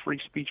Amendment free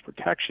speech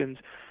protections.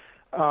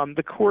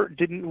 The court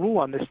didn't rule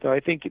on this, though. I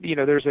think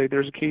there's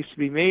a case to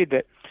be made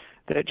that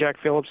Jack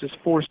Phillips is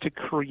forced to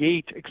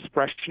create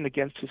expression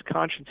against his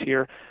conscience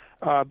here.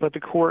 But the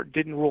court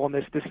didn't rule on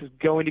this. This is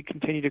going to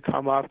continue to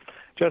come up.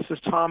 Justice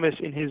Thomas,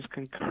 in his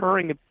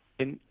concurring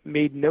opinion,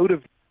 made note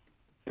of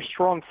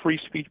strong free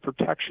speech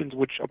protections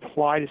which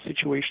apply to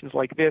situations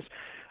like this.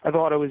 I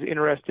thought it was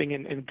interesting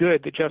and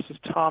good that Justice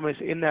Thomas,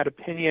 in that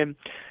opinion,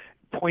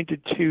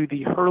 pointed to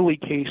the Hurley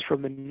case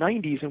from the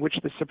 90s, in which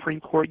the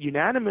Supreme Court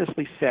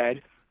unanimously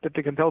said that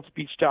the compelled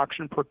speech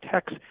doctrine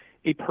protects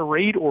a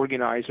parade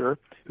organizer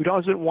who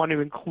doesn't want to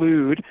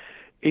include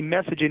a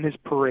message in his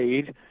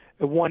parade,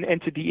 one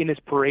entity in his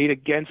parade,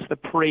 against the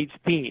parade's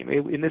theme.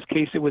 In this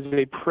case, it was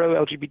a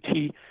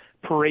pro-LGBT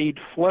parade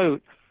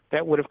float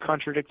that would have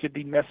contradicted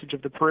the message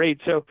of the parade.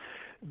 So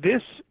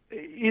this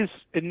is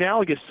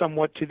analogous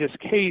somewhat to this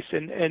case,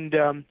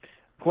 and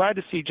glad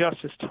to see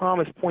Justice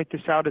Thomas point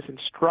this out as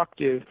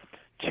instructive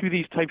to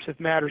these types of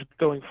matters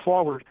going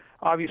forward.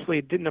 Obviously,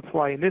 it didn't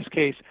apply in this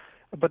case,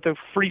 but the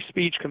free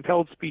speech,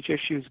 compelled speech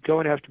issue is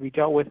going to have to be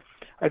dealt with.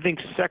 I think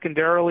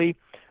secondarily,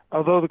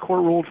 although the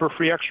court ruled for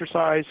free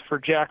exercise for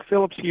Jack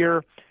Phillips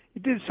here,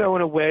 it did so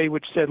in a way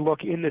which said,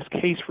 look, in this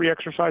case, free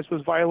exercise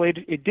was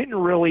violated. It didn't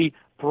really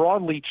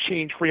broadly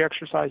change free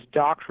exercise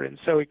doctrine,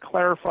 so it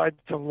clarified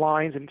some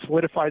lines and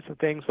solidified some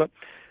things, but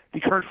the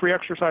current free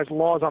exercise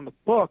laws on the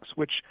books,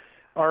 which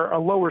are a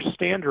lower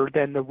standard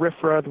than the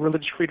RFRA, the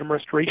Religious Freedom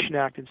Restoration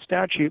Act and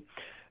statute,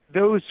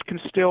 those can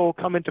still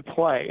come into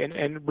play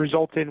and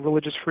result in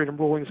religious freedom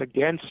rulings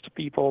against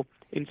people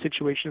in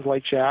situations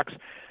like Jack's.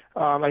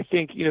 I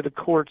think, the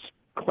court's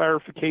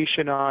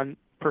clarification on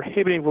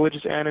prohibiting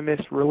religious animus,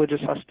 religious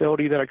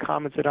hostility that I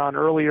commented on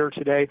earlier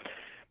today,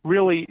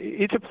 really,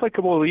 it's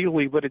applicable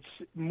legally, but it's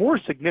more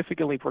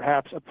significantly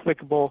perhaps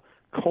applicable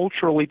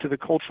culturally to the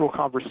cultural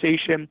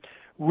conversation,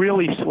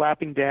 really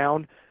slapping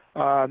down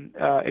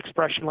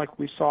expression like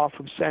we saw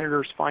from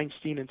Senators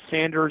Feinstein and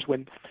Sanders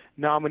when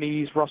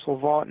nominees Russell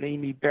Vought and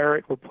Amy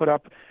Barrett were put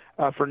up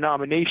for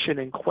nomination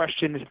and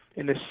questioned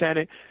in the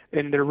Senate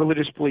and their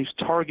religious beliefs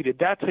targeted.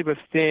 That type of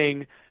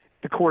thing,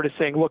 the court is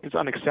saying, look, it's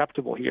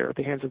unacceptable here at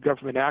the hands of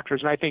government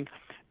actors. And I think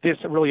this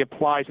really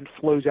applies and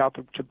flows out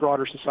to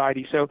broader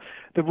society. So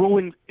the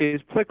ruling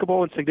is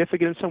applicable and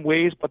significant in some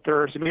ways, but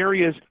there are some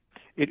areas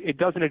it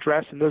doesn't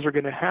address, and those are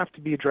going to have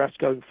to be addressed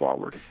going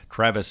forward.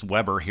 Travis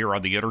Weber here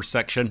on The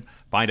Intersection.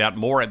 Find out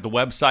more at the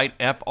website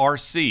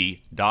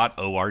frc.org.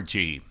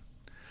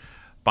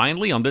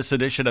 Finally, on this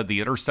edition of the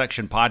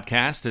Intersection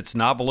podcast, it's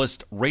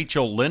novelist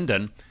Rachel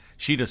Linden.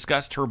 She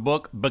discussed her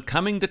book,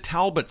 Becoming the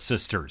Talbot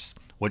Sisters,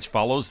 which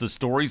follows the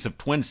stories of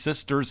twin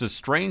sisters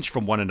estranged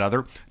from one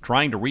another,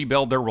 trying to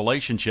rebuild their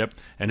relationship,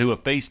 and who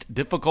have faced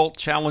difficult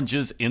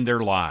challenges in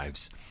their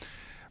lives.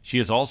 She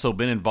has also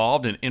been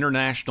involved in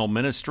international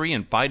ministry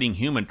and fighting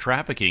human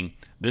trafficking.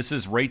 This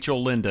is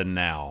Rachel Linden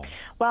now.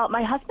 Well,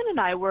 my husband and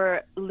I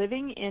were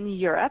living in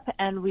Europe,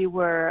 and we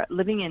were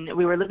living in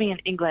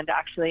England,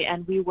 actually,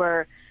 and we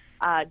were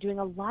doing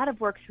a lot of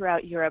work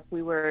throughout Europe.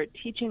 We were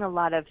teaching a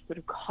lot of sort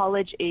of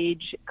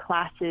college-age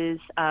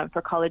classes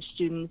for college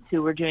students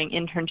who were doing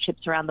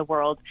internships around the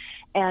world,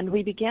 and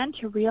we began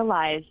to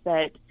realize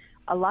that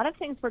a lot of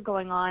things were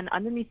going on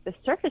underneath the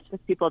surface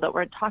with people that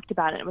weren't talked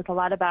about. And it was a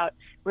lot about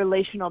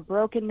relational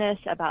brokenness,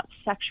 about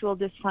sexual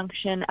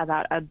dysfunction,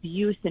 about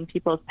abuse in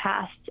people's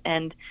past.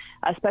 And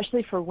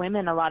especially for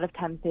women, a lot of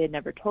times they had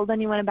never told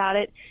anyone about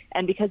it.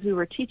 And because we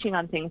were teaching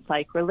on things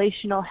like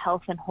relational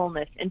health and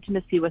wholeness,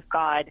 intimacy with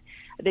God,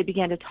 they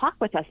began to talk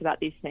with us about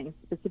these things,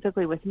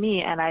 specifically with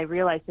me. And I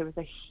realized there was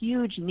a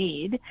huge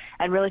need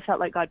and really felt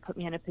like God put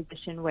me in a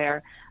position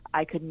where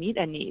I could meet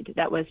a need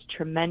that was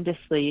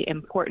tremendously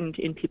important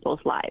in people's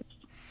lives.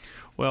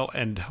 Well,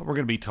 and we're going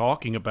to be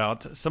talking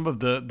about some of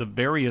the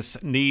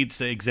various needs,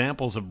 the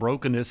examples of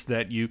brokenness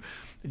that you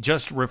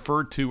just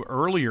referred to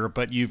earlier.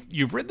 But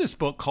you've written this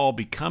book called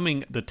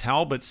Becoming the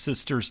Talbot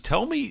Sisters.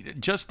 Tell me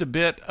just a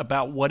bit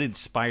about what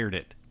inspired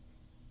it.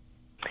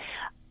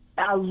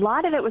 A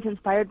lot of it was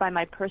inspired by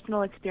my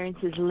personal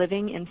experiences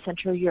living in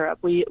Central Europe.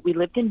 We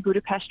lived in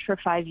Budapest for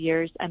 5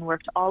 years and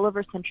worked all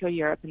over Central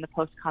Europe in the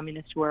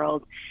post-communist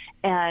world.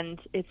 And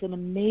it's an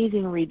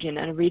amazing region,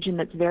 and a region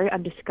that's very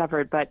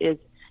undiscovered, but is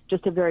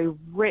just a very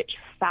rich,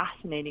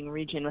 fascinating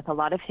region with a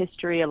lot of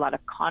history, a lot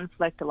of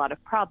conflict, a lot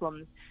of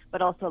problems,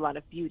 but also a lot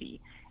of beauty.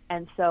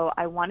 And so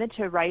I wanted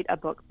to write a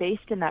book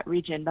based in that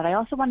region, but I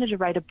also wanted to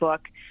write a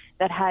book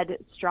that had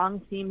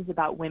strong themes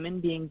about women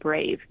being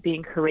brave,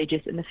 being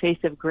courageous in the face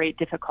of great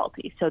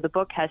difficulty. So the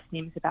book has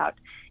themes about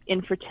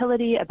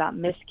infertility, about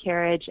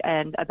miscarriage,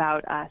 and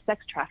about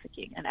sex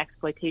trafficking and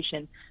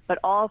exploitation, but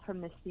all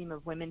from this theme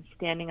of women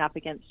standing up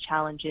against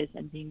challenges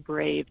and being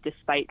brave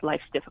despite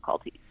life's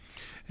difficulties.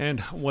 And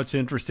what's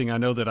interesting, I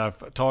know that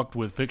I've talked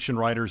with fiction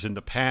writers in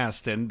the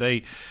past, and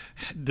they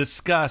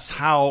discuss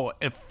how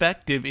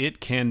effective it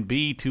can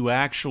be to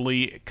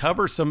actually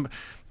cover some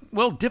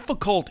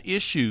difficult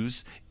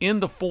issues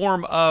in the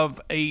form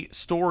of a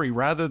story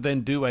rather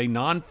than do a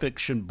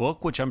nonfiction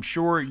book, which I'm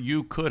sure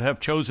you could have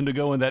chosen to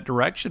go in that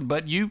direction,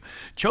 but you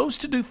chose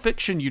to do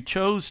fiction. You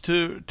chose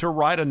to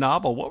write a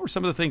novel. What were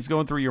some of the things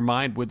going through your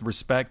mind with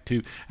respect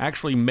to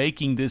actually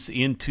making this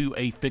into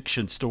a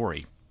fiction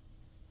story?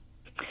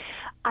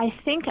 I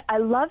think I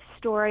love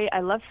story,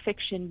 I love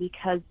fiction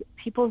because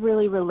people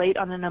really relate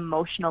on an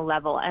emotional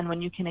level. And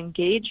when you can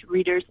engage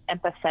readers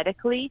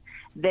empathetically,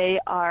 they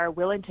are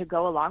willing to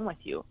go along with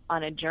you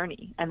on a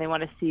journey. And they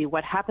want to see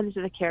what happens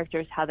to the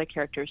characters, how the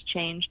characters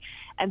change.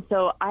 And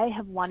so I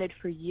have wanted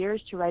for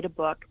years to write a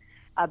book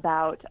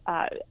about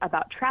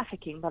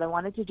trafficking, but I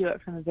wanted to do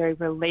it from a very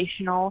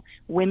relational,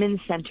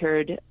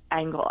 women-centered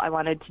angle. I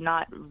wanted to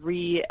not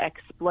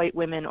re-exploit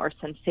women or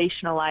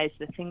sensationalize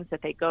the things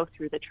that they go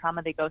through, the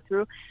trauma they go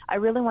through. I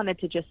really wanted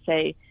to just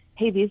say,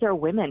 hey, these are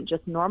women,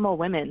 just normal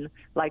women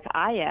like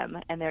I am,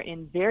 and they're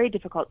in very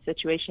difficult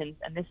situations,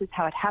 and this is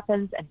how it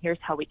happens, and here's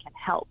how we can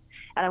help.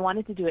 And I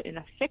wanted to do it in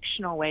a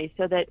fictional way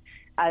so that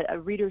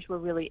readers were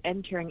really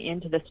entering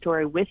into the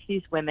story with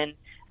these women,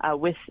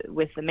 with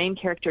the main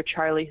character,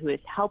 Charlie, who is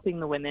helping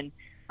the women.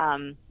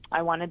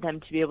 I wanted them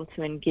to be able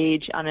to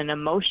engage on an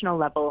emotional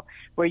level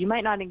where you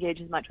might not engage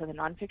as much with a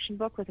nonfiction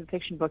book. With a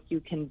fiction book, you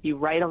can be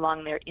right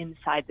along there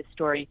inside the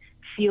story,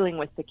 feeling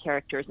with the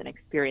characters and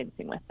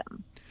experiencing with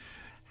them.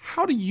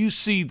 How do you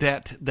see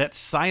that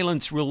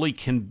silence really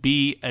can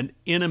be an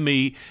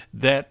enemy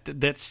that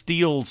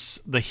steals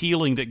the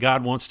healing that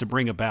God wants to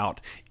bring about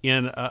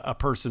in a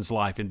person's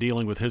life in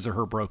dealing with his or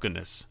her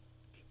brokenness?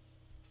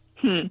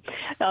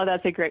 Oh,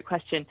 that's a great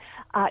question.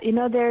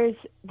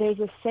 There's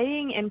a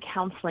saying in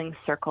counseling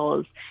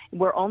circles,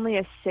 we're only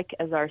as sick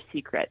as our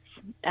secrets.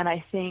 And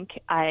I think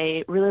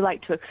I really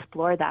like to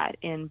explore that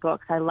in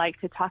books. I like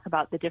to talk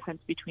about the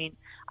difference between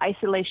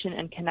isolation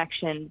and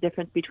connection,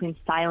 difference between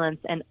silence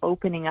and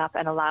opening up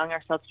and allowing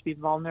ourselves to be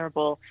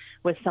vulnerable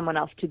with someone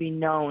else, to be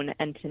known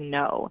and to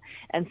know.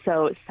 And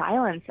so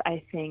silence,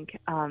 I think,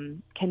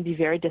 can be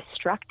very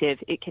destructive.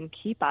 It can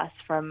keep us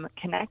from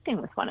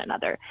connecting with one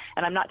another.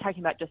 And I'm not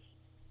talking about just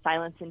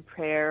silence in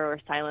prayer or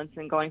silence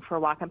in going for a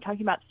walk. I'm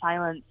talking about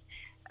silence,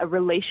 a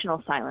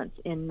relational silence,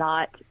 in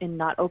not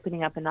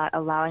opening up and not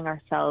allowing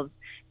ourselves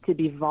to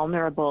be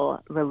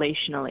vulnerable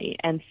relationally.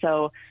 And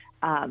so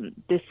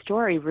this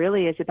story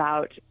really is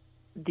about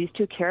these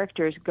two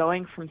characters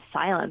going from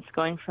silence,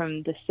 going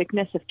from the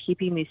sickness of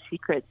keeping these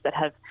secrets that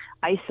have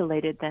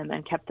isolated them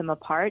and kept them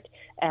apart,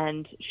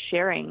 and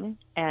sharing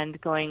and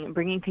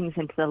bringing things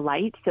into the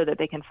light so that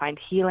they can find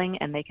healing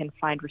and they can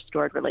find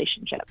restored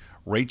relationship.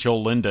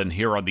 Rachel Linden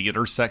here on The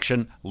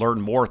Intersection. Learn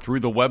more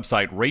through the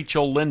website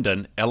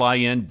rachellinden,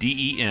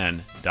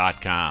 LINDEN.com.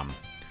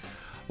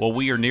 Well,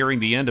 we are nearing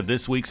the end of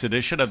this week's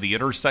edition of the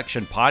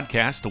Intersection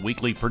Podcast, a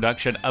weekly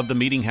production of the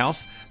Meeting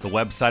House. The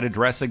website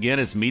address again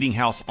is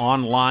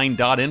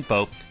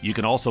meetinghouseonline.info. You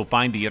can also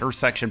find the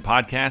Intersection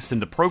Podcast in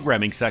the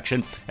programming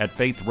section at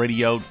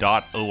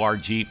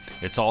faithradio.org.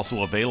 It's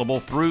also available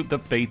through the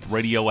Faith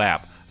Radio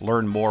app.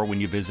 Learn more when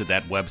you visit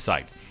that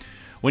website.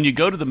 When you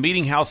go to the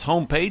Meeting House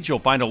homepage, you'll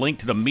find a link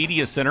to the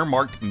Media Center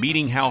marked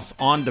Meeting House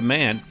On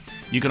Demand.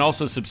 You can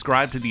also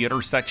subscribe to The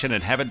Intersection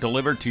and have it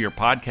delivered to your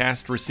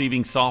podcast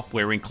receiving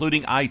software,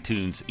 including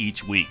iTunes,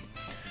 each week.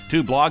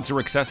 2 blogs are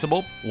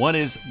accessible. One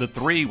is The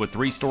Three, with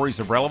 3 stories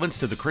of relevance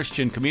to the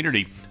Christian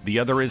community. The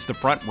other is The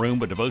Front Room,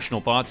 with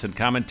devotional thoughts and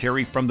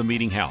commentary from the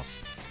Meeting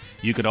House.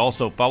 You can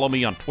also follow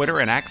me on Twitter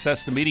and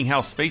access the Meeting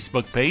House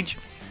Facebook page.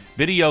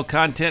 Video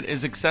content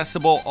is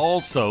accessible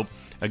also.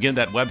 Again,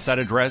 that website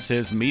address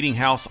is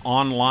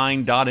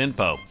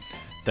meetinghouseonline.info.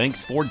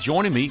 Thanks for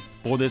joining me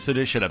for this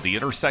edition of the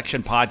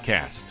Intersection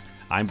Podcast.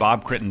 I'm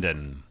Bob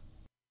Crittenden.